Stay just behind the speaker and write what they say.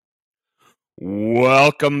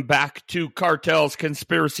Welcome back to Cartels,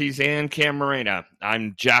 Conspiracies, and Camarena.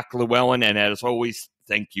 I'm Jack Llewellyn, and as always,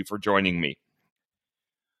 thank you for joining me.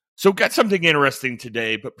 So, got something interesting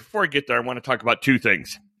today, but before I get there, I want to talk about two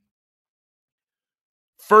things.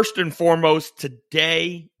 First and foremost,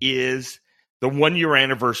 today is the 1-year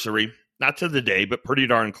anniversary, not to the day, but pretty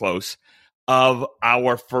darn close, of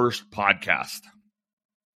our first podcast.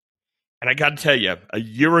 And I got to tell you, a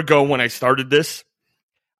year ago when I started this,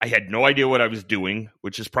 I had no idea what I was doing,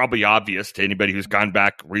 which is probably obvious to anybody who's gone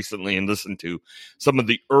back recently and listened to some of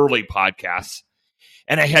the early podcasts.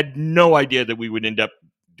 And I had no idea that we would end up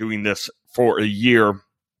doing this for a year.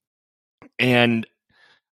 And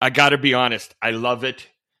I got to be honest, I love it.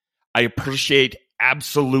 I appreciate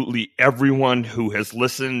absolutely everyone who has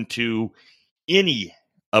listened to any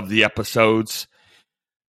of the episodes,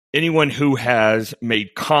 anyone who has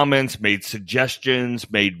made comments, made suggestions,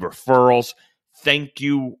 made referrals. Thank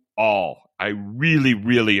you all. I really,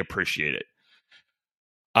 really appreciate it.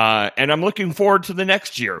 And I'm looking forward to the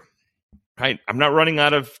next year. Right? I'm not running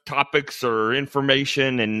out of topics or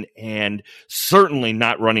information and certainly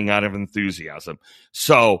not running out of enthusiasm.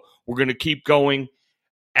 So we're going to keep going.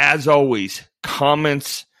 As always,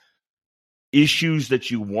 comments, issues that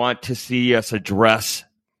you want to see us address,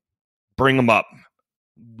 bring them up.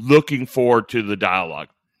 Looking forward to the dialogue.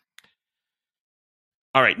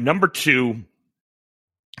 All right, number 2,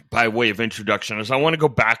 by way of introduction, is I want to go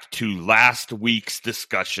back to last week's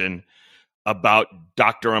discussion about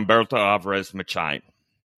Dr. Humberto Alvarez Machain.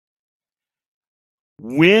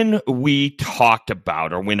 When we talked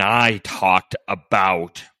about, or when I talked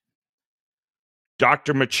about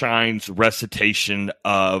Dr. Machain's recitation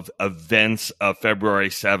of events of February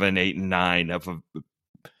 7, 8, and 9, of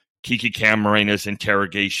Kiki Camarena's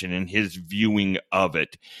interrogation and his viewing of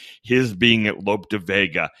it, his being at Lope de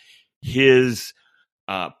Vega, his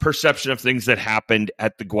perception of things that happened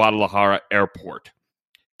at the Guadalajara airport.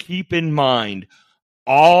 Keep in mind,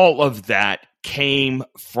 all of that came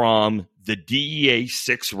from the DEA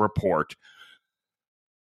 6 report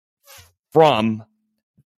from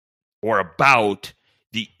or about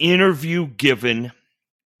the interview given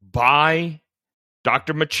by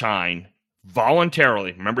Dr. Machain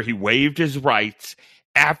voluntarily. Remember, he waived his rights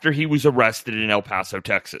after he was arrested in El Paso,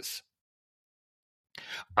 Texas.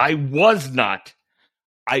 I was not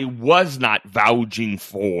vouching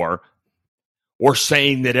for or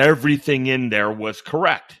saying that everything in there was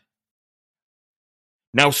correct.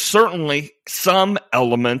 Now, certainly some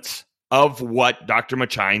elements of what Dr.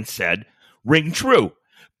 Machain said ring true.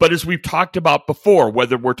 But as we've talked about before,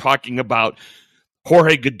 whether we're talking about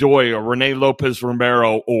Jorge Godoy or Rene Lopez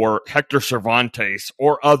Romero or Hector Cervantes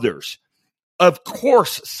or others, of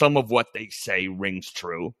course some of what they say rings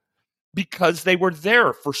true because they were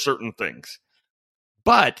there for certain things.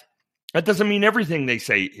 But that doesn't mean everything they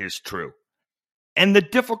say is true. And the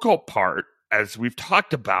difficult part, as we've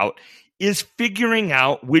talked about, is figuring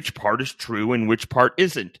out which part is true and which part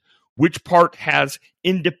isn't. Which part has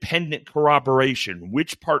independent corroboration,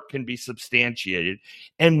 which part can be substantiated,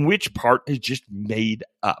 and which part is just made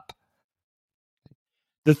up.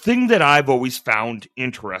 The thing that I've always found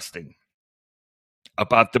interesting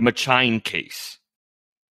about the Machain case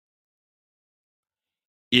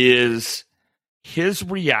is his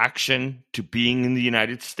reaction to being in the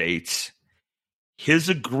United States, his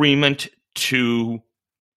agreement to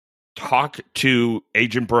talk to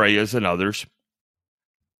Agent Bareas and others,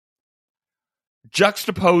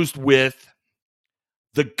 juxtaposed with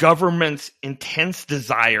the government's intense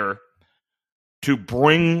desire to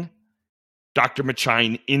bring Dr.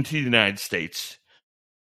 Machain into the United States,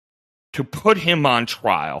 to put him on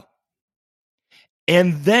trial,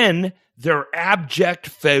 and then their abject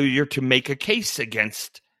failure to make a case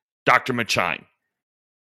against Dr. Machain.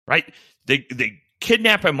 Right? They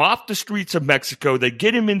kidnap him off the streets of Mexico. They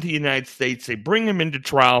get him into the United States. They bring him into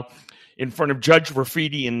trial in front of Judge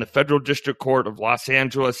Rafiti in the Federal District Court of Los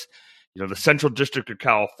Angeles, the Central District of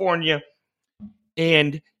California.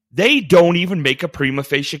 And they don't even make a prima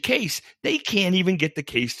facie case. They can't even get the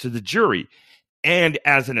case to the jury. And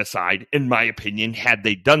as an aside, in my opinion, had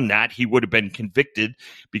they done that, he would have been convicted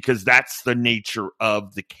because that's the nature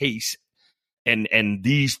of the case and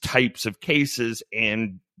these types of cases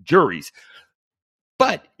and juries.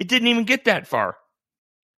 But it didn't even get that far.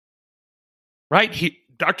 Right?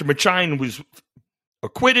 Dr. Machain was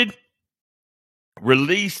acquitted,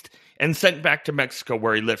 released, and sent back to Mexico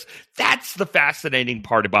where he lives. That's the fascinating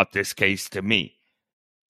part about this case to me.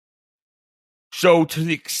 So to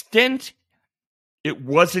the extent it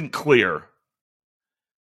wasn't clear,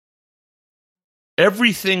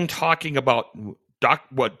 everything talking about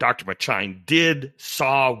what Dr. Machain did,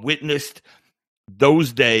 saw, witnessed,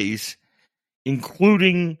 those days,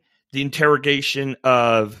 including the interrogation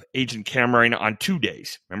of Agent Cameron on 2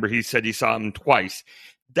 days. Remember, he said he saw him twice.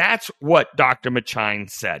 That's what Dr. Machine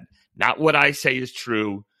said. Not what I say is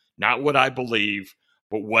true, not what I believe,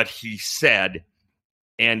 but what he said.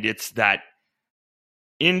 And it's that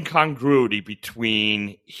incongruity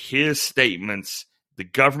between his statements, the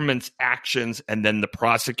government's actions, and then the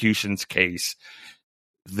prosecution's case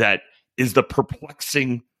that is the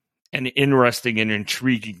perplexing and interesting and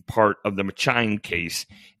intriguing part of the Machine case,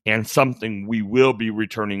 and something we will be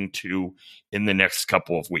returning to in the next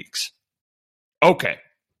couple of weeks. Okay.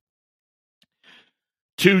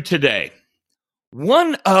 To today.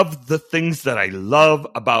 One of the things that I love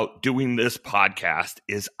about doing this podcast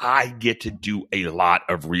is I get to do a lot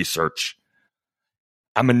of research.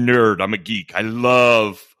 I'm a nerd. I'm a geek. I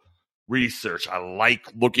love research. I like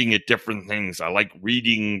looking at different things. I like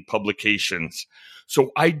reading publications.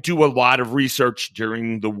 So I do a lot of research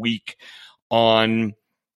during the week on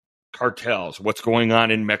cartels, what's going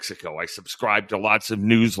on in Mexico. I subscribe to lots of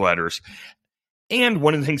newsletters. And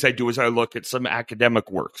one of the things I do is I look at some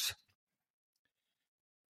academic works.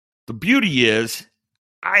 The beauty is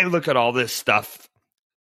I look at all this stuff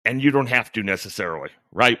and you don't have to necessarily,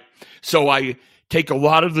 right? So I take a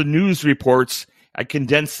lot of the news reports, I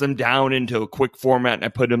condense them down into a quick format, and I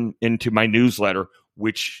put them into my newsletter,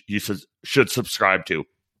 which you should subscribe to.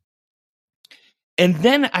 And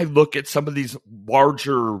then I look at some of these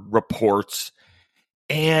larger reports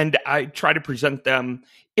and I try to present them.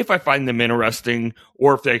 If I find them interesting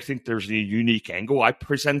or if I think there's a unique angle, I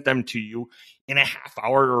present them to you in a half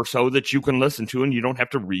hour or so that you can listen to, and you don't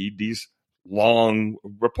have to read these long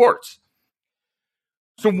reports.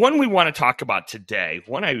 So one we want to talk about today,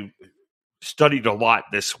 one I studied a lot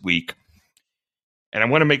this week, and I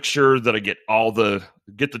want to make sure that I get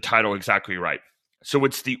the title exactly right. So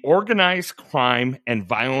it's the Organized Crime and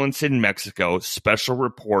Violence in Mexico Special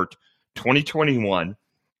Report 2021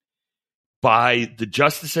 by the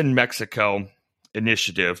Justice in Mexico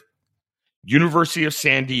Initiative, University of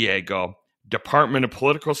San Diego, Department of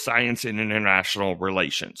Political Science and International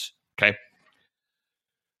Relations. Okay.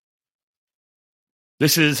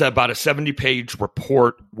 This is about a 70-page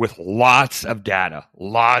report with lots of data,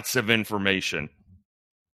 lots of information,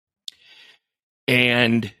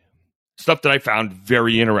 and stuff that I found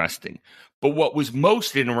very interesting. But what was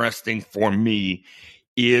most interesting for me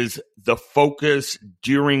is the focus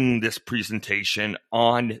during this presentation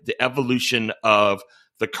on the evolution of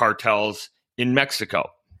the cartels in Mexico.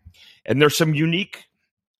 And there's some unique,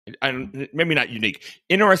 maybe not unique,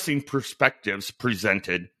 interesting perspectives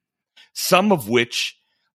presented, some of which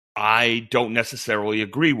I don't necessarily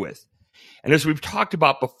agree with. And as we've talked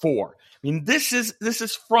about before, I mean, this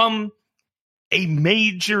is from a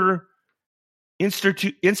major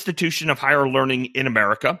institution of higher learning in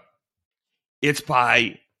America. It's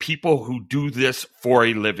by people who do this for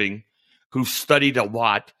a living, who studied a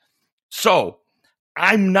lot. So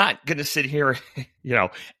I'm not going to sit here,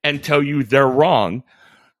 and tell you they're wrong,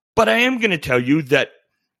 but I am going to tell you that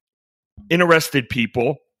interested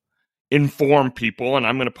people, informed people, and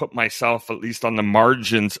I'm going to put myself at least on the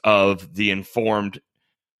margins of the informed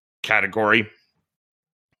category,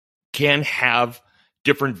 can have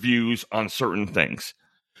different views on certain things.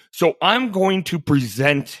 So I'm going to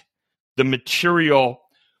present the material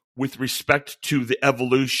with respect to the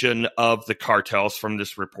evolution of the cartels from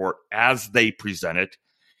this report as they present it.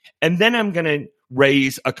 And then I'm going to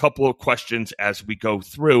raise a couple of questions as we go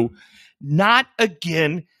through, not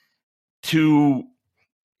again to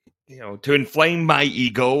inflame my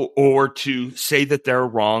ego or to say that they're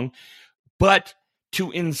wrong, but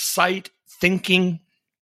to incite thinking,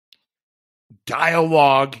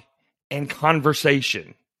 dialogue, and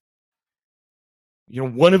conversation.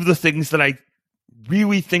 One of the things that I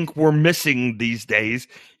really think we're missing these days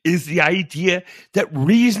is the idea that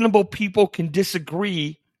reasonable people can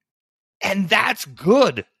disagree, and that's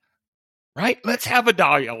good, right? Let's have a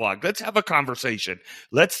dialogue. Let's have a conversation.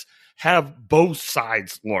 Let's have both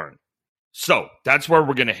sides learn. So that's where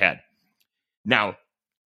we're going to head. Now,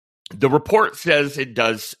 the report says it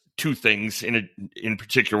does two things in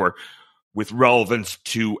particular with relevance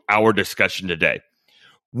to our discussion today.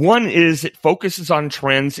 One is it focuses on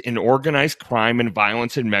trends in organized crime and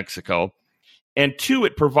violence in Mexico. And two,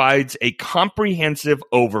 it provides a comprehensive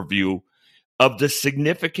overview of the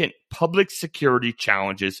significant public security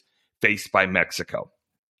challenges faced by Mexico.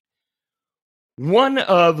 One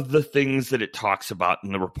of the things that it talks about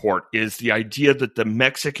in the report is the idea that the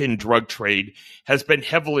Mexican drug trade has been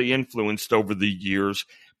heavily influenced over the years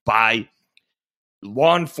by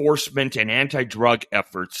law enforcement and anti-drug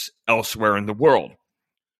efforts elsewhere in the world.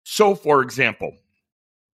 So, for example,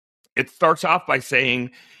 it starts off by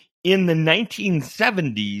saying in the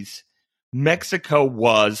 1970s, Mexico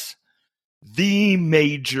was the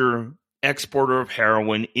major exporter of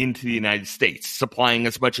heroin into the United States, supplying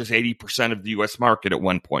as much as 80% of the U.S. market at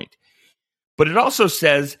one point. But it also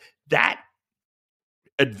says that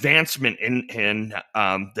advancement in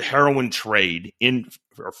the heroin trade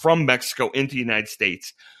from Mexico into the United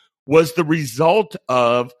States was the result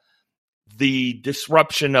of the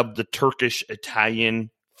disruption of the Turkish,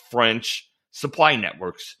 Italian, French supply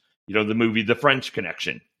networks. You know, the movie The French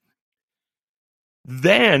Connection.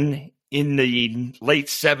 Then in the late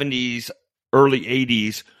 70s, early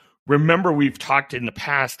 80s, remember we've talked in the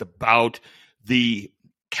past about the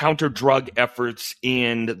counter-drug efforts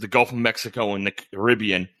in the Gulf of Mexico and the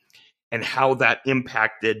Caribbean and how that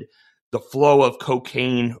impacted the flow of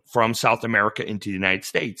cocaine from South America into the United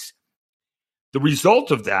States. The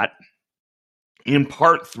result of that, in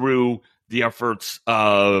part through the efforts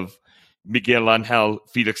of Miguel Angel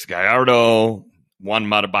Felix Gallardo, Juan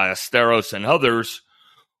Mata Ballesteros, and others,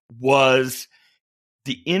 was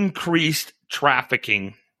the increased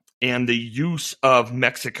trafficking and the use of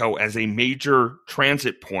Mexico as a major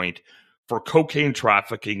transit point for cocaine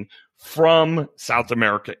trafficking from South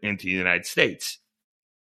America into the United States.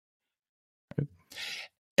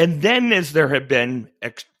 And then as there have been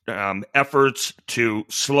efforts to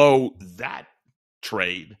slow that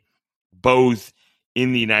trade, both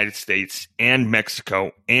in the United States and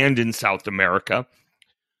Mexico and in South America,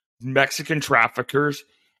 Mexican traffickers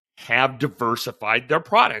have diversified their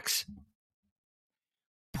products,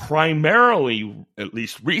 primarily, at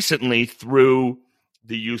least recently, through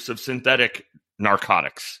the use of synthetic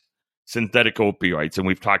narcotics, synthetic opioids, and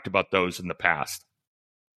we've talked about those in the past.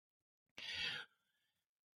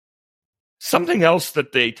 Something else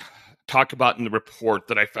that they talk about in the report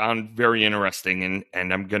that I found very interesting,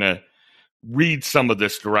 and I'm going to read some of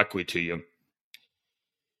this directly to you,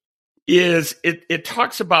 is it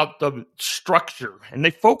talks about the structure, and they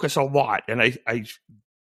focus a lot, and I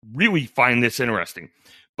really find this interesting,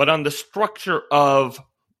 but on the structure of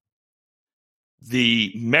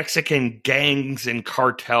the Mexican gangs and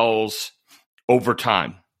cartels over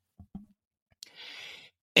time.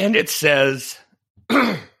 And it says,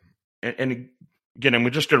 and again, I'm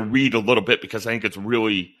just going to read a little bit because I think it's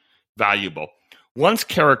really valuable. Once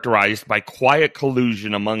characterized by quiet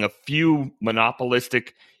collusion among a few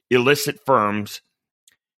monopolistic illicit firms,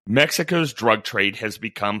 Mexico's drug trade has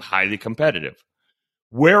become highly competitive.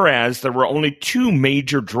 Whereas there were only two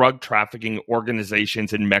major drug trafficking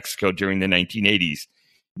organizations in Mexico during the 1980s,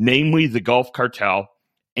 namely the Gulf Cartel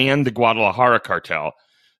and the Guadalajara Cartel,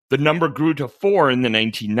 the number grew to four in the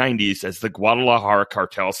 1990s as the Guadalajara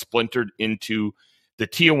Cartel splintered into the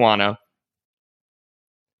Tijuana,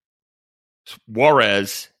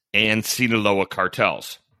 Juarez, and Sinaloa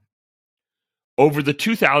cartels. Over the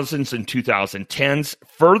 2000s and 2010s,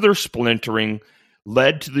 further splintering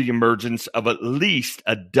led to the emergence of at least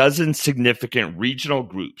a dozen significant regional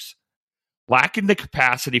groups. Lacking the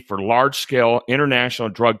capacity for large-scale international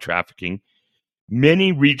drug trafficking,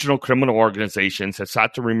 many regional criminal organizations have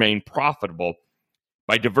sought to remain profitable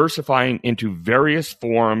by diversifying into various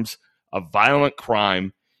forms of violent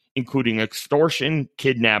crime, including extortion,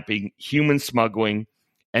 kidnapping, human smuggling,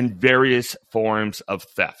 and various forms of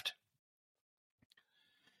theft.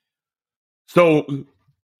 So,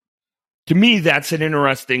 to me, that's an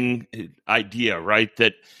interesting idea, right?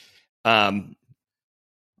 That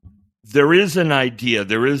there is an idea,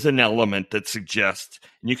 there is an element that suggests,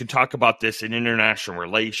 and you can talk about this in international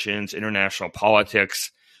relations, international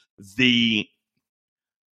politics, the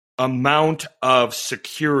amount of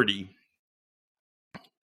security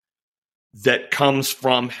that comes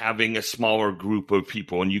from having a smaller group of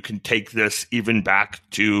people. And you can take this even back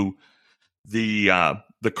to the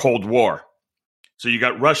Cold War. So you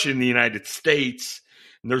got Russia and the United States,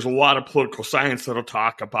 and there's a lot of political science that'll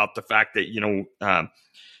talk about the fact that,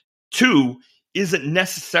 two isn't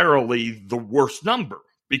necessarily the worst number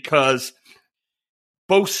because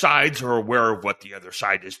both sides are aware of what the other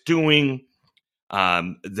side is doing.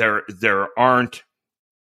 There aren't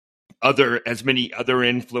as many other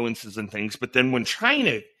influences and things. But then when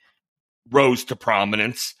China rose to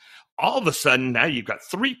prominence, all of a sudden now you've got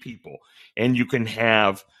three people, and you can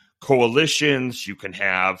have coalitions, you can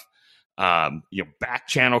have back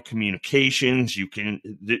channel communications.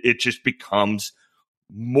 It just becomes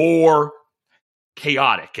more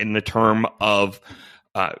chaotic in the term of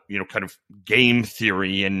kind of game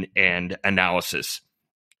theory and analysis.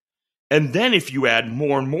 And then if you add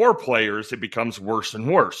more and more players, it becomes worse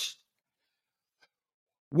and worse.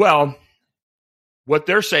 Well, what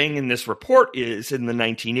they're saying in this report is in the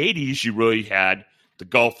 1980s, you really had the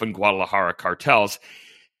Gulf and Guadalajara cartels.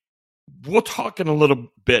 We'll talk in a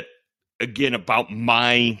little bit again about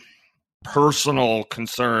my personal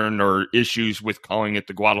concern or issues with calling it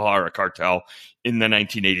the Guadalajara cartel in the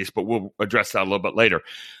 1980s, but we'll address that a little bit later.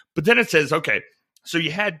 But then it says, okay, so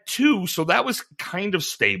you had two, so that was kind of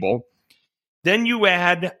stable. Then you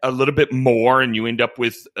add a little bit more, and you end up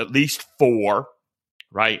with at least four,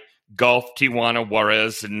 right? Gulf, Tijuana,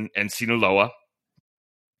 Juarez, and Sinaloa.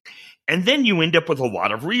 And then you end up with a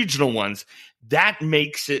lot of regional ones. That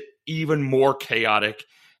makes it even more chaotic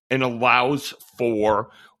and allows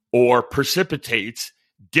for or precipitates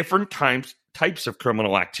different types of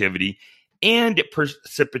criminal activity, and it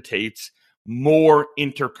precipitates more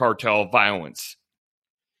intercartel violence.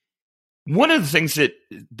 One of the things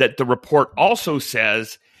that the report also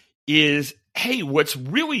says is, hey, what's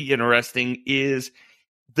really interesting is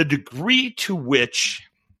the degree to which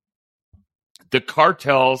the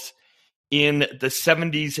cartels in the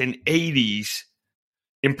 70s and 80s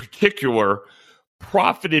in particular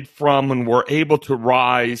profited from and were able to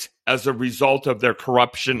rise as a result of their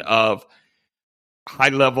corruption of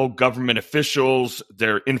high-level government officials,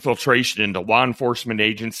 their infiltration into law enforcement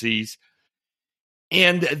agencies,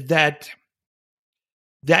 and that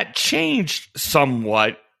changed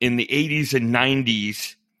somewhat in the 80s and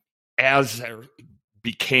 90s as there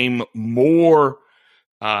became more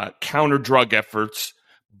counter-drug efforts,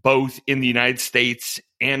 both in the United States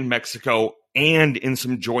and Mexico, and in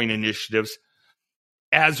some joint initiatives,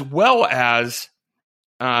 as well as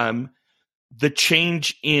the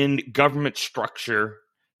change in government structure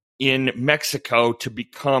in Mexico to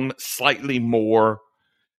become slightly more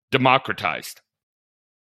democratized.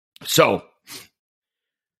 So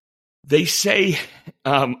they say,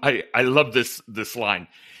 I love this line,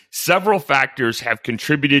 several factors have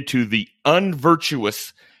contributed to the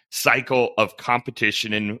unvirtuous cycle of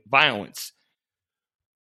competition and violence.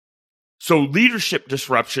 So leadership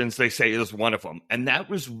disruptions, they say, is one of them. And that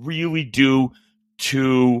was really due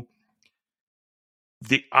to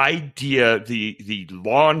the idea, the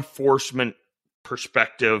law enforcement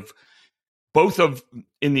perspective, both of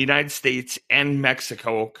in the United States and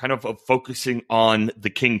Mexico, kind of focusing on the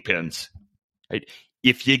kingpins. Right?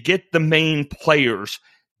 If you get the main players,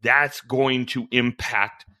 that's going to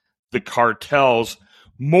impact the cartels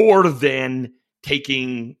more than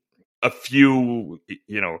taking a few,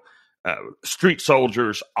 street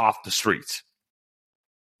soldiers off the streets.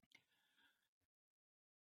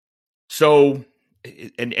 So,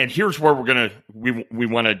 and here's where we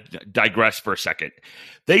want to digress for a second.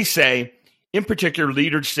 They say, in particular,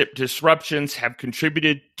 leadership disruptions have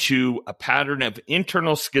contributed to a pattern of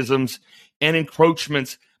internal schisms and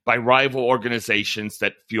encroachments by rival organizations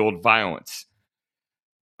that fueled violence.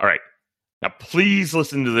 All right. Now, please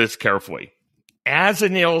listen to this carefully. As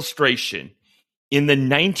an illustration, in the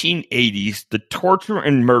 1980s, the torture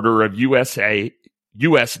and murder of U.S.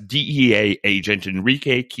 DEA agent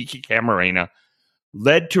Enrique Kiki Camarena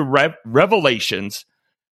led to revelations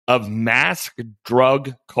of mass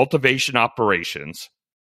drug cultivation operations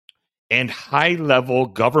and high-level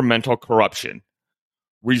governmental corruption,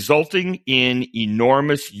 resulting in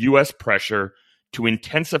enormous U.S. pressure to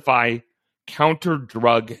intensify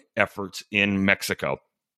counter-drug efforts in Mexico.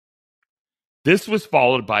 This was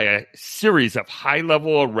followed by a series of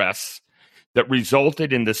high-level arrests that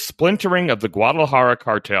resulted in the splintering of the Guadalajara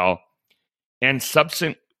cartel and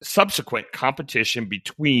subsequent competition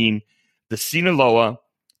between the Sinaloa,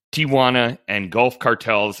 Tijuana, and Gulf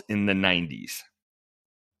cartels in the 90s.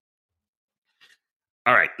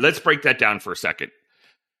 All right, let's break that down for a second.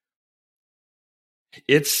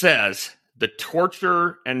 It says the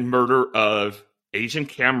torture and murder of Agent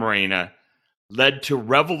Camarena led to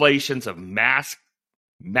revelations of massive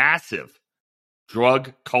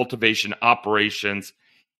drug cultivation operations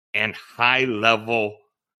and high-level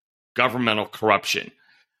governmental corruption.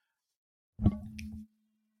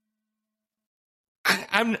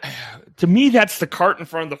 To me, that's the cart in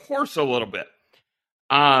front of the horse a little bit.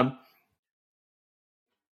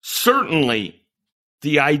 Certainly,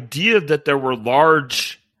 the idea that there were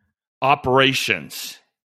large operations,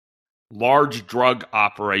 large drug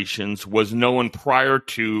operations, was known prior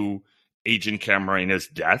to Agent Camarena's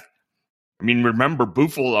death. I mean, remember,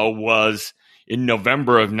 Buffalo was in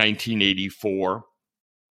November of 1984.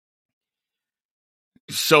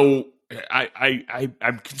 So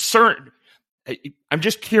I'm concerned. I'm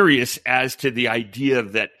just curious as to the idea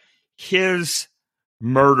that his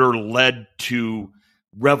murder led to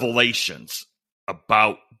revelations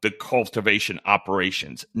about the cultivation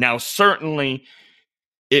operations. Now, certainly,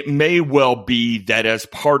 it may well be that as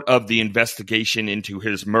part of the investigation into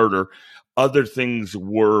his murder, other things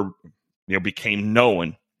became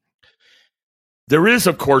known. There is,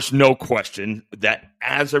 of course, no question that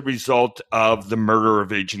as a result of the murder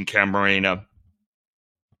of Agent Camarena,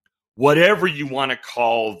 whatever you want to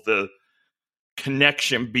call the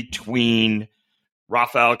connection between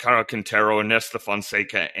Rafael Caro Quintero, Ernesto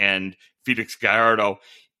Fonseca, and Felix Gallardo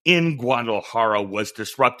in Guadalajara was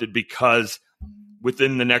disrupted because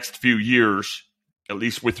within the next few years, at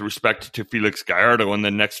least with respect to Felix Gallardo, in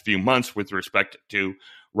the next few months with respect to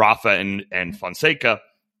Rafa and Fonseca,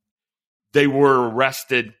 they were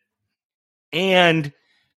arrested, and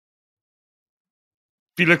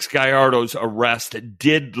Felix Gallardo's arrest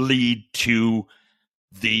did lead to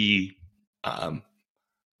the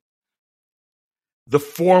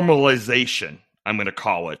formalization, I'm going to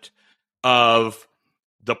call it, of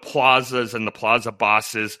the plazas and the plaza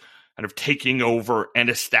bosses kind of taking over and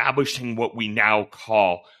establishing what we now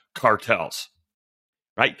call cartels,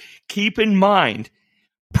 right? Keep in mind,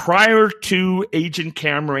 prior to Agent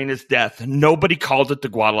Camarena's death, nobody called it the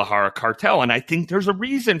Guadalajara cartel, and I think there's a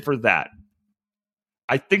reason for that.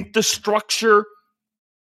 I think the structure,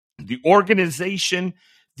 the organization,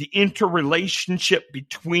 the interrelationship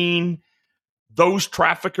between those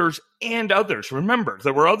traffickers and others. Remember,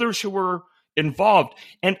 there were others who were involved.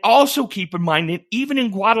 And also keep in mind that even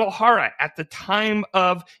in Guadalajara, at the time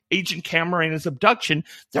of Agent Camarena's abduction,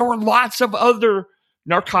 there were lots of other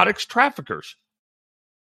narcotics traffickers.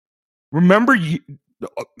 Remember,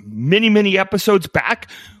 many, many episodes back,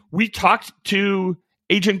 we talked to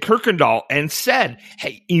Agent Kirkendall and said,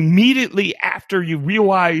 hey, immediately after you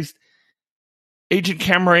realized Agent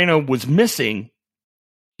Camarena was missing,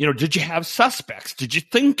 did you have suspects? Did you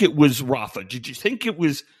think it was Rafa? Did you think it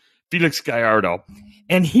was Felix Gallardo?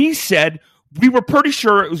 And he said, we were pretty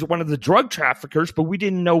sure it was one of the drug traffickers, but we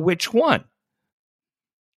didn't know which one.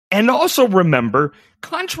 And also remember,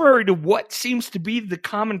 contrary to what seems to be the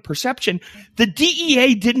common perception, the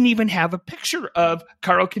DEA didn't even have a picture of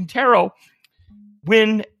Caro Quintero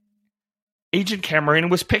when Agent Camarena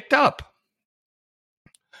was picked up.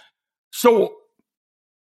 So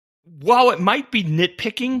while it might be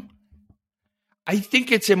nitpicking, I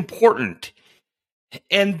think it's important.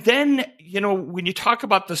 And then, when you talk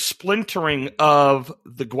about the splintering of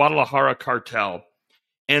the Guadalajara cartel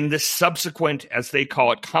and the subsequent, as they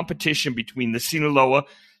call it, competition between the Sinaloa,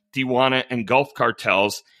 Tijuana, and Gulf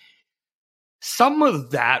cartels, some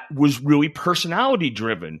of that was really personality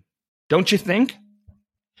driven, don't you think?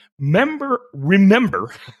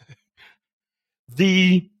 Remember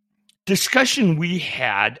the discussion we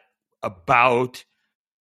had about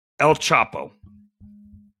El Chapo.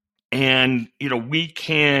 And, we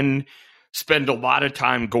can spend a lot of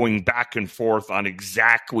time going back and forth on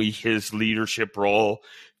exactly his leadership role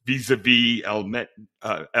vis-a-vis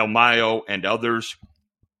El Mayo and others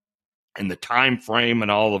and the time frame and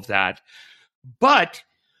all of that. But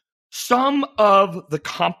some of the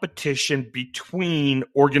competition between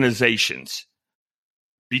organizations,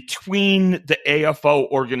 between the AFO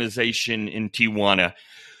organization in Tijuana,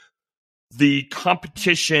 the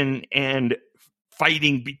competition and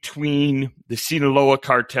fighting between the Sinaloa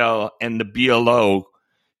cartel and the BLO,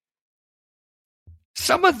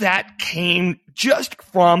 some of that came just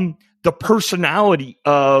from the personality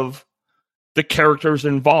of the characters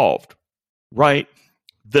involved, right?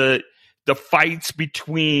 The fights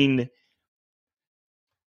between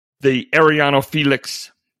the Arellano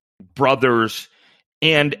Felix brothers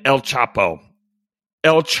and El Chapo.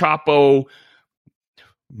 El Chapo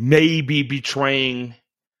may be betraying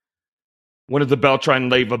one of the Beltran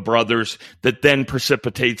Leyva brothers that then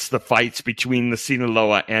precipitates the fights between the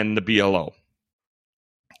Sinaloa and the BLO.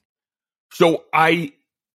 So my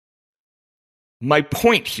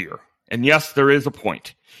point here, and yes, there is a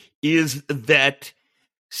point, is that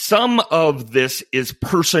some of this is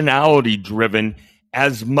personality driven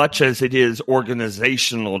as much as it is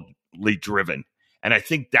organizationally driven. And I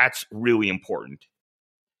think that's really important.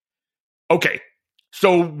 Okay,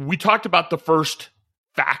 so we talked about the first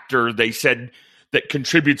factor they said that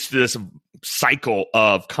contributes to this cycle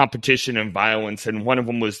of competition and violence, and one of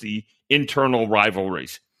them was the internal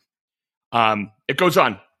rivalries. It goes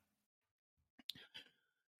on.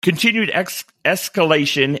 Continued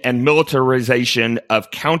escalation and militarization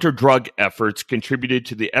of counter-drug efforts contributed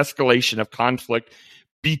to the escalation of conflict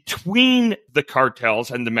between the cartels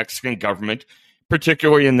and the Mexican government,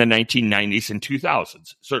 particularly in the 1990s and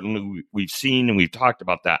 2000s. Certainly, we've seen and we've talked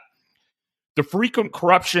about that. The frequent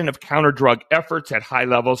corruption of counter-drug efforts at high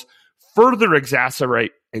levels further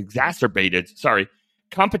exacerbated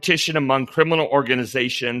competition among criminal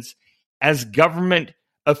organizations as government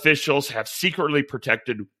officials have secretly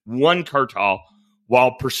protected one cartel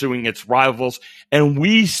while pursuing its rivals. And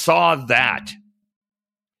we saw that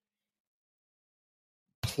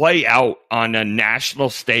play out on a national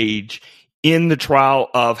stage in the trial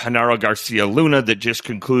of Genaro Garcia Luna that just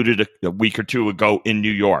concluded a week or two ago in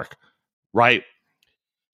New York, right?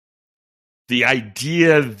 The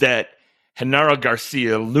idea that Genaro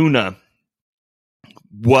Garcia Luna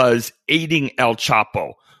was aiding El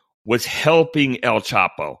Chapo, was helping El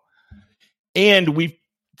Chapo. And we've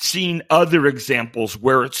seen other examples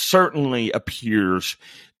where it certainly appears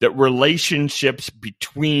that relationships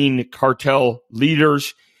between cartel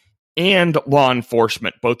leaders and law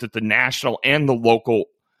enforcement, both at the national and the local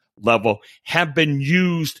level, have been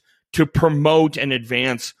used to promote and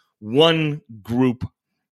advance one group,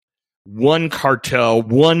 one cartel,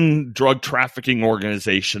 one drug trafficking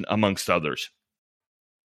organization, amongst others.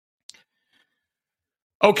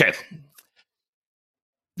 Okay.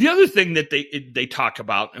 The other thing that they talk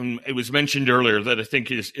about, and it was mentioned earlier that I think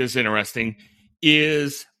is interesting,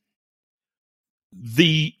 is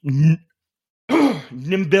the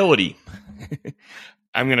nimbility,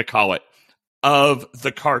 I'm going to call it, of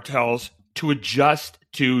the cartels to adjust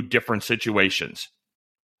to different situations.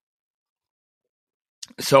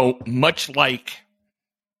 So much like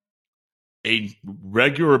a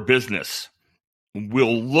regular business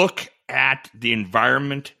will look at the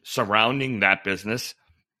environment surrounding that business,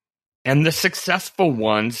 and the successful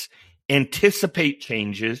ones anticipate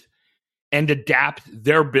changes and adapt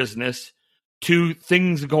their business to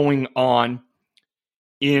things going on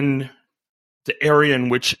in the area in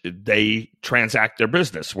which they transact their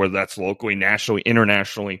business, whether that's locally, nationally,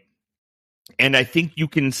 internationally. And I think you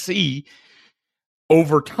can see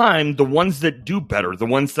over time the ones that do better, the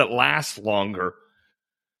ones that last longer.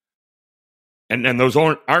 And those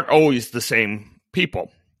aren't always the same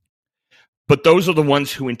people. But those are the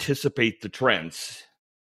ones who anticipate the trends.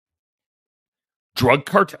 Drug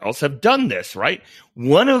cartels have done this, right?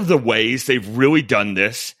 One of the ways they've really done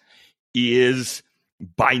this is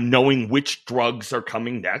by knowing which drugs are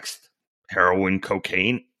coming next, heroin,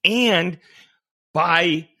 cocaine, and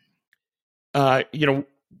by,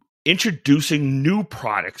 introducing new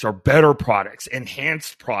products or better products,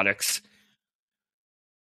 enhanced products,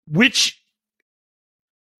 which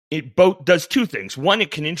it both does two things. One,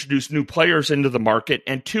 it can introduce new players into the market,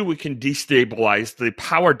 and two, it can destabilize the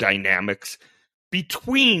power dynamics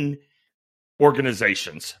between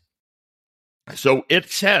organizations. So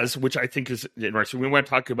it says, which I think is interesting, we want to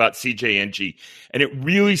talk about CJNG, and it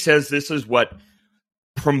really says this is what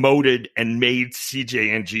promoted and made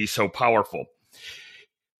CJNG so powerful.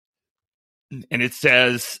 And it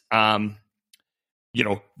says, the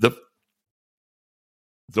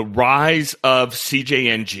rise of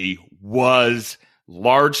CJNG was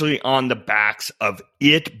largely on the backs of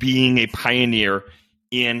it being a pioneer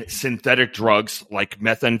in synthetic drugs like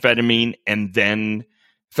methamphetamine and then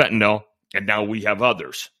fentanyl, and now we have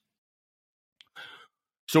others.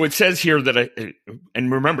 So it says here that,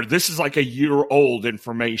 and remember, this is like a year-old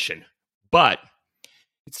information, but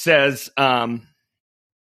it says the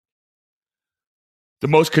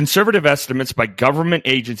most conservative estimates by government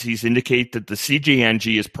agencies indicate that the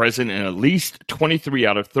CJNG is present in at least 23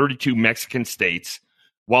 out of 32 Mexican states,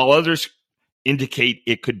 while others indicate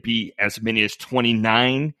it could be as many as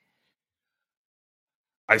 29.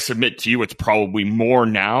 I submit to you it's probably more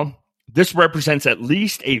now. This represents at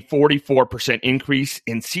least a 44% increase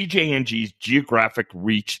in CJNG's geographic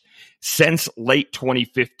reach since late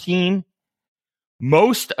 2015.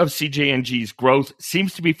 Most of CJNG's growth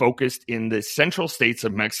seems to be focused in the central states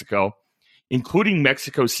of Mexico, including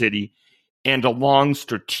Mexico City, and along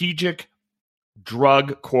strategic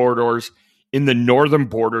drug corridors in the northern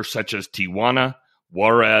border, such as Tijuana,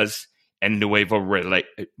 Juarez, and Nuevo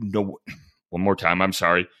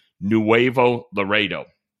Laredo.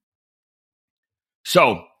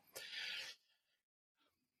 So,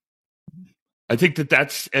 I think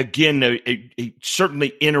that's, again, a certainly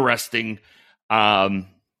interesting how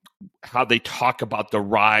they talk about the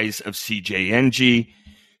rise of CJNG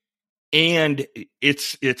and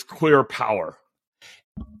its clear power.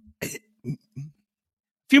 A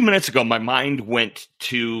few minutes ago, my mind went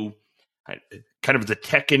to kind of the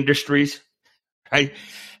tech industries, right?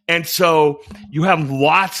 And so you have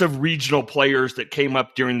lots of regional players that came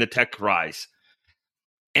up during the tech rise.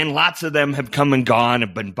 And lots of them have come and gone,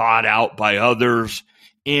 have been bought out by others.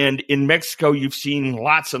 And in Mexico, you've seen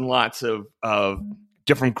lots and lots of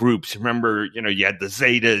different groups. Remember, you had the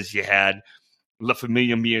Zetas, you had La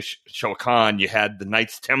Familia Michoacan, you had the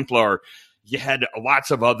Knights Templar, you had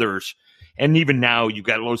lots of others. And even now, you've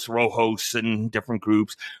got Los Rojos and different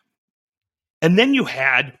groups. And then you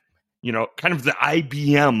had, kind of the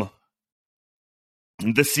IBM,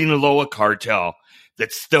 the Sinaloa cartel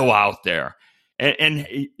that's still out there. And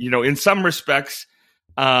in some respects,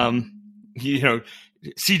 CJNG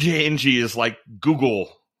is like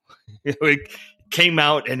Google. It came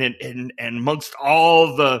out and amongst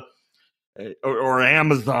all the, or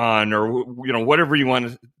Amazon, or whatever you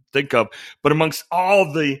want to think of, but amongst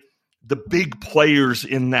all the big players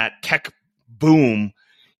in that tech boom,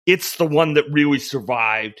 it's the one that really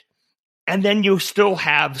survived. And then you still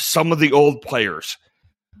have some of the old players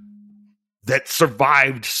that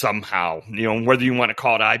survived somehow, whether you want to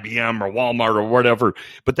call it IBM or Walmart or whatever,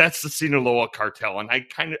 but that's the Sinaloa cartel. And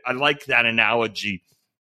I like that analogy.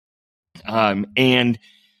 And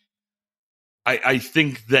I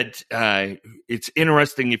think that it's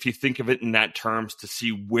interesting if you think of it in that terms to see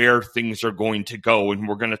where things are going to go. And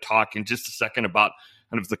we're going to talk in just a second about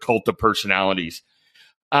kind of the cult of personalities.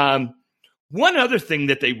 One other thing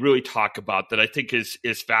that they really talk about that I think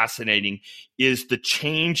is fascinating is the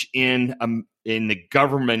change in the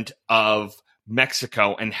government of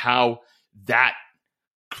Mexico and how that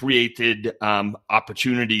created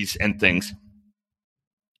opportunities and things.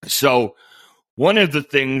 So one of the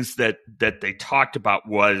things that they talked about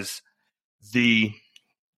was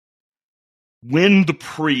when the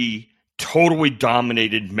PRI totally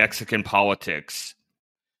dominated Mexican politics,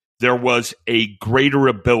 there was a greater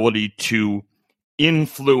ability to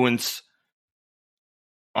influence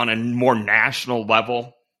on a more national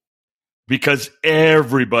level because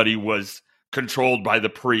everybody was controlled by the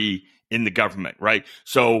PRI in the government, right?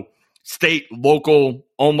 So state, local,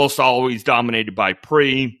 almost always dominated by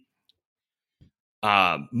PRI,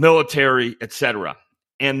 military, etc.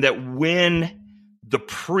 And that when the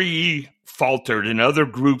PRI faltered and other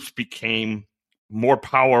groups became more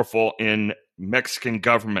powerful in Mexican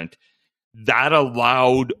government, that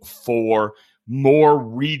allowed for more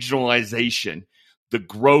regionalization, the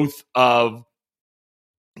growth of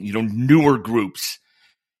newer groups,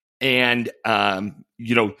 and the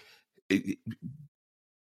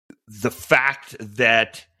fact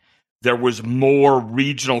that there was more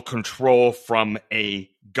regional control from a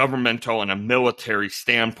governmental and a military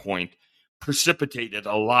standpoint precipitated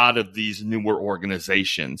a lot of these newer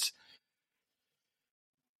organizations.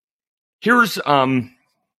 Here's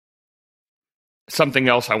something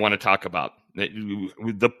else I want to talk about,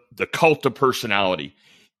 the cult of personality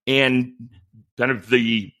and kind of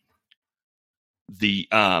the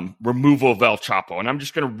removal of El Chapo. And I'm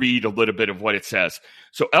just going to read a little bit of what it says.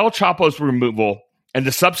 So El Chapo's removal and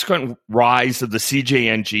the subsequent rise of the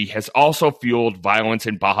CJNG has also fueled violence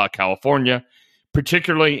in Baja California,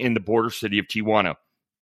 particularly in the border city of Tijuana.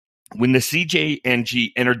 When the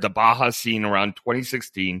CJNG entered the Baja scene around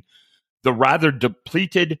 2016, the rather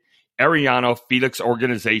depleted Arellano Felix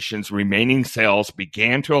organization's remaining sales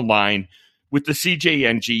began to align with the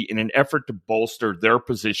CJNG in an effort to bolster their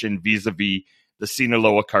position vis-a-vis the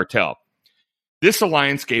Sinaloa cartel. This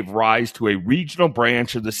alliance gave rise to a regional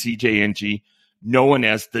branch of the CJNG known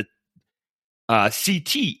as the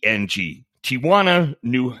CTNG, Tijuana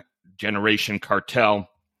New Generation Cartel,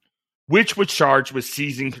 which was charged with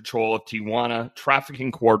seizing control of Tijuana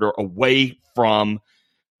trafficking corridor away from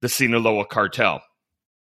the Sinaloa cartel.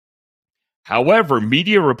 However,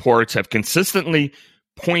 media reports have consistently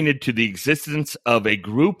pointed to the existence of a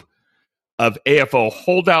group of AFO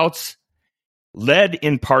holdouts led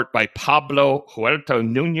in part by Pablo Huerta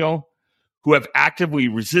Nuno, who have actively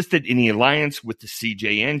resisted any alliance with the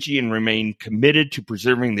CJNG and remain committed to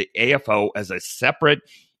preserving the AFO as a separate,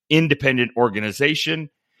 independent organization.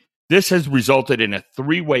 This has resulted in a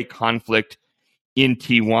three-way conflict in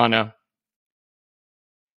Tijuana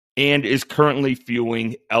and is currently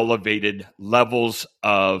fueling elevated levels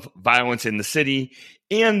of violence in the city.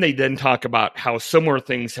 And they then talk about how similar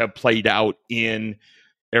things have played out in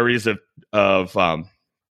areas of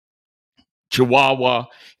Chihuahua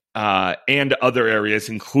and other areas,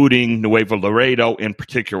 including Nuevo Laredo in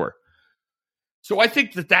particular. So I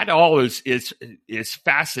think that all is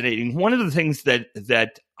fascinating. One of the things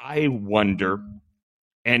that I wonder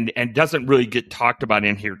and doesn't really get talked about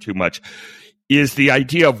in here too much is the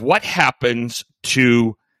idea of what happens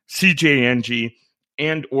to CJNG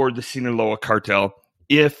and or the Sinaloa cartel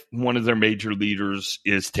if one of their major leaders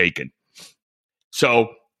is taken.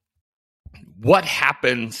 So what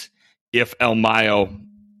happens if El Mayo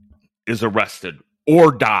is arrested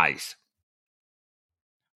or dies?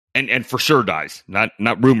 And for sure dies, not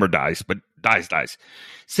rumor dies, but dies.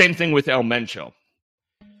 Same thing with El Mencho.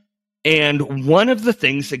 And one of the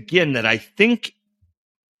things, again, that I think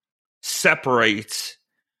separates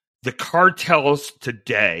the cartels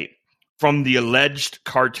today from the alleged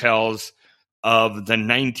cartels of the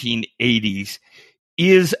 1980s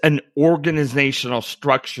is an organizational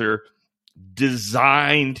structure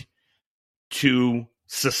designed to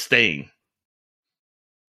sustain,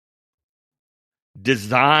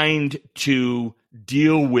 designed to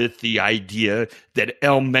deal with the idea that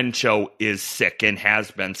El Mencho is sick and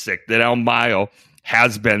has been sick, that El Mayo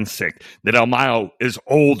has been sick, that El Mayo is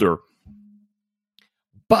older.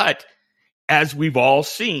 But as we've all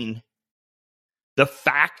seen, the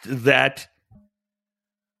fact that,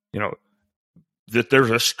 that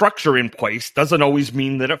there's a structure in place doesn't always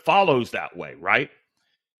mean that it follows that way, right?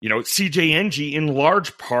 CJNG in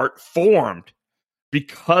large part formed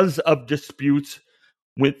because of disputes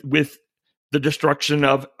with the destruction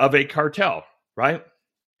of a cartel, right?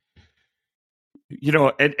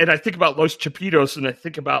 And I think about Los Chapitos, and I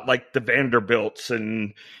think about like the Vanderbilts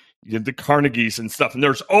and the Carnegies and stuff. And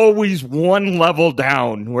there's always one level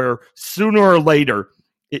down where sooner or later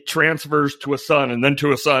it transfers to a son, and then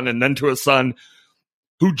to a son, and then to a son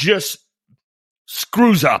who just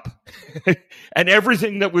screws up and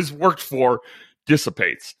everything that was worked for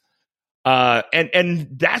dissipates. And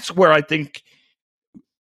that's where I think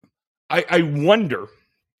I wonder,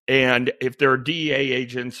 and if there are DEA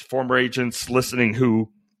agents, former agents listening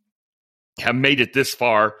who have made it this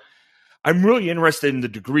far, I'm really interested in the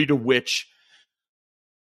degree to which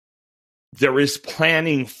there is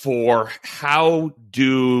planning for how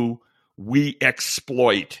do we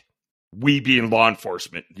exploit, we being law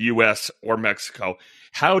enforcement, U.S. or Mexico,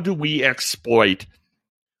 how do we exploit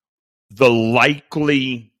the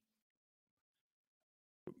likely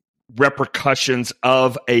repercussions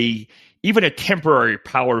of even a temporary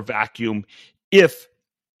power vacuum if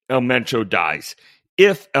El Mencho dies,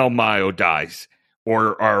 if El Mayo dies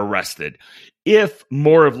or are arrested, if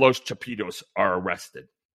more of Los Chapitos are arrested?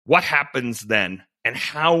 What happens then, and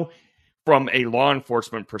how, from a law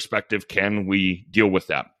enforcement perspective, can we deal with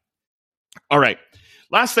that? All right.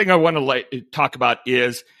 Last thing I want to talk about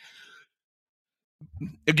is,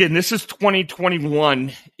 again, this is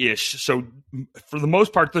 2021-ish. So for the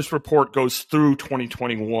most part, this report goes through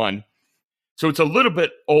 2021. So it's a little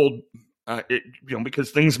bit old,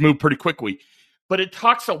 because things move pretty quickly. But it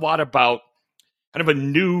talks a lot about kind of a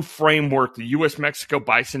new framework, the U.S.-Mexico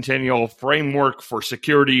Bicentennial Framework for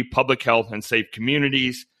Security, Public Health, and Safe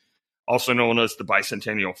Communities, also known as the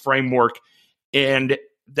Bicentennial Framework. And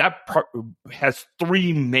that part has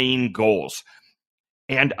three main goals.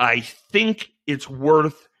 And I think it's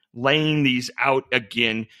worth laying these out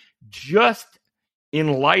again, just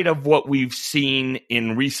in light of what we've seen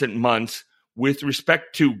in recent months with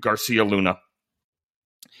respect to Garcia Luna,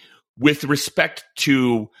 with respect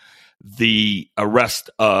to the arrest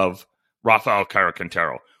of Rafael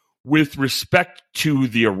Caro-Quintero, with respect to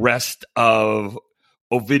the arrest of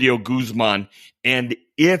Ovidio Guzman and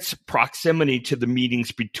its proximity to the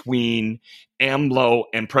meetings between AMLO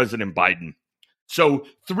and President Biden. So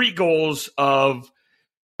 3 goals of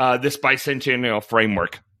this bicentennial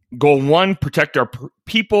framework. Goal 1, protect our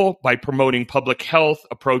people by promoting public health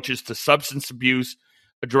approaches to substance abuse,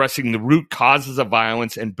 addressing the root causes of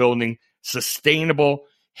violence, and building sustainable,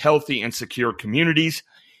 healthy, and secure communities.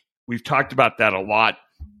 We've talked about that a lot.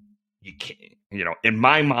 You can't, in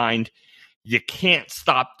my mind, you can't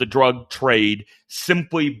stop the drug trade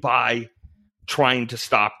simply by trying to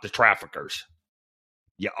stop the traffickers.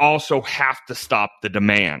 You also have to stop the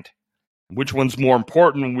demand. Which one's more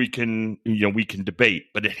important? We can debate,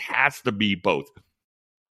 but it has to be both.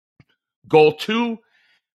 Goal 2,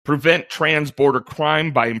 prevent transborder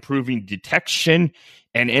crime by improving detection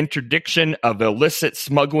and interdiction of illicit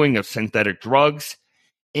smuggling of synthetic drugs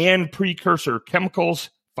and precursor chemicals,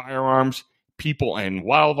 firearms, people, and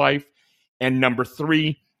wildlife. And number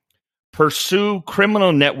 3, pursue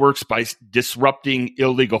criminal networks by disrupting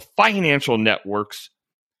illegal financial networks,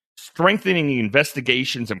 strengthening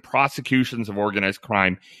investigations and prosecutions of organized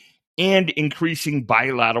crime, and increasing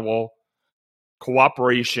bilateral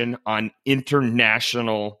cooperation on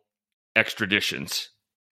international extraditions.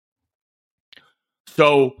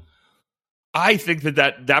 So I think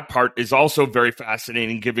that part is also very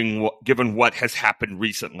fascinating given what has happened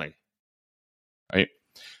recently. Right?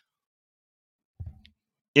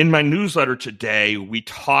 In my newsletter today, we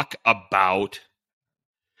talk about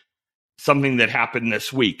something that happened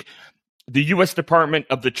this week. The U.S. Department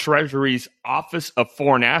of the Treasury's Office of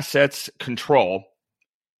Foreign Assets Control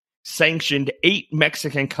sanctioned 8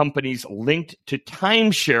 Mexican companies linked to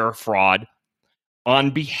timeshare fraud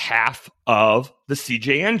on behalf of the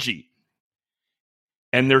CJNG.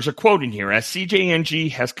 And there's a quote in here: as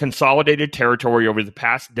CJNG has consolidated territory over the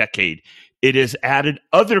past decade, it has added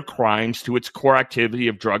other crimes to its core activity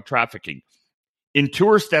of drug trafficking. In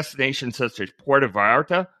tourist destinations such as Puerto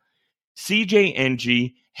Vallarta,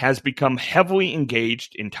 CJNG has become heavily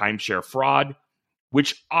engaged in timeshare fraud,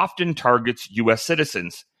 which often targets U.S.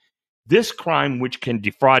 citizens. This crime, which can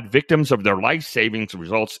defraud victims of their life savings,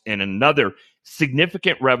 results in another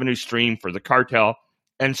significant revenue stream for the cartel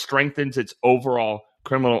and strengthens its overall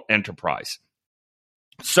criminal enterprise.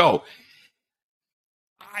 So,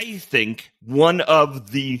 I think one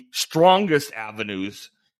of the strongest avenues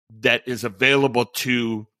that is available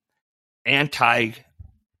to anti-drug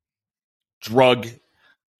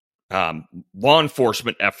law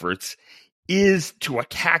enforcement efforts is to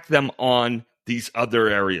attack them on these other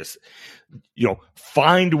areas.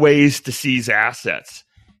 Find ways to seize assets.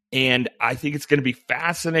 And I think it's going to be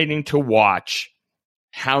fascinating to watch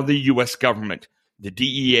how the U.S. government, the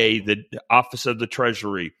DEA, the Office of the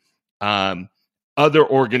Treasury, other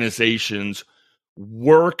organizations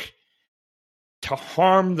work to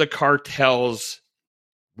harm the cartels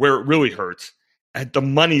where it really hurts, at the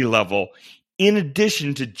money level, in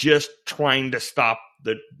addition to just trying to stop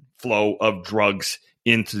the flow of drugs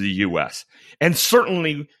into the U.S. And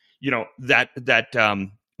certainly,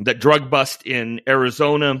 that drug bust in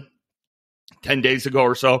Arizona 10 days ago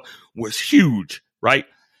or so was huge, right?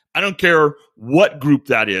 I don't care what group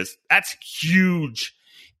that is. That's huge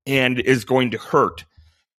and is going to hurt.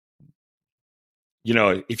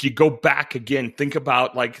 If you go back again, think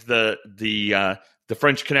about like the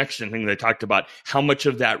French Connection thing they talked about, how much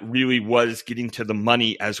of that really was getting to the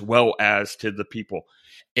money as well as to the people.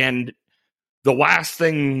 And the last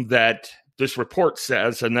thing that this report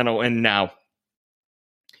says, and then I'll end now.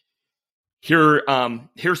 Here's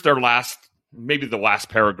their maybe the last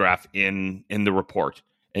paragraph in the report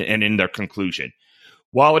and in their conclusion.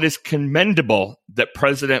 While it is commendable that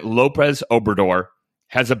President López Obrador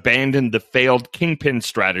has abandoned the failed kingpin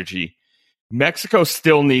strategy, Mexico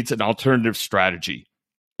still needs an alternative strategy,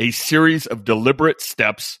 a series of deliberate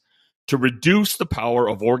steps to reduce the power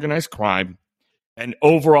of organized crime and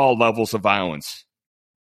overall levels of violence.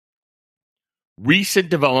 Recent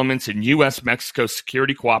developments in U.S.-Mexico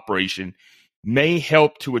security cooperation may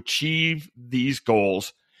help to achieve these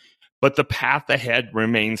goals, but the path ahead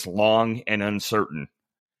remains long and uncertain.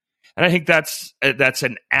 And I think that's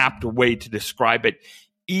an apt way to describe it,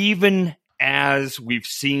 even as we've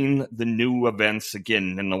seen the new events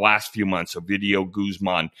again in the last few months: Ovidio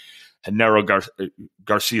Guzman, Genaro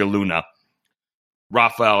Garcia Luna,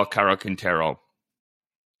 Rafael Caro Quintero.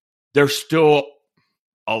 There's still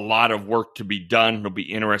a lot of work to be done. It'll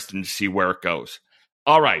be interesting to see where it goes.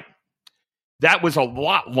 All right. That was a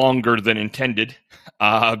lot longer than intended,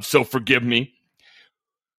 so forgive me.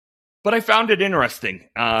 But I found it interesting.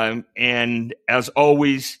 And as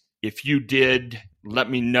always, if you did, let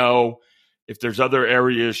me know. If there's other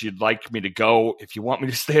areas you'd like me to go, if you want me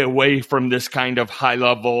to stay away from this kind of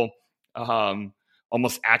high-level,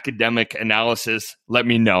 almost academic analysis, let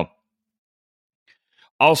me know.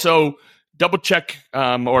 Also, double check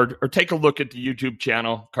or take a look at the YouTube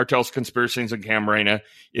channel, Cartels, Conspiracies, and Camarena,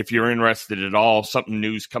 if you're interested at all. Something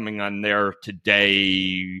new's coming on there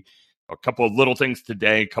today. A couple of little things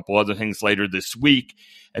today, a couple other things later this week.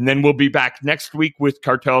 And then we'll be back next week with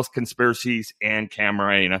Cartels, Conspiracies, and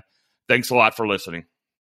Camarena. Thanks a lot for listening.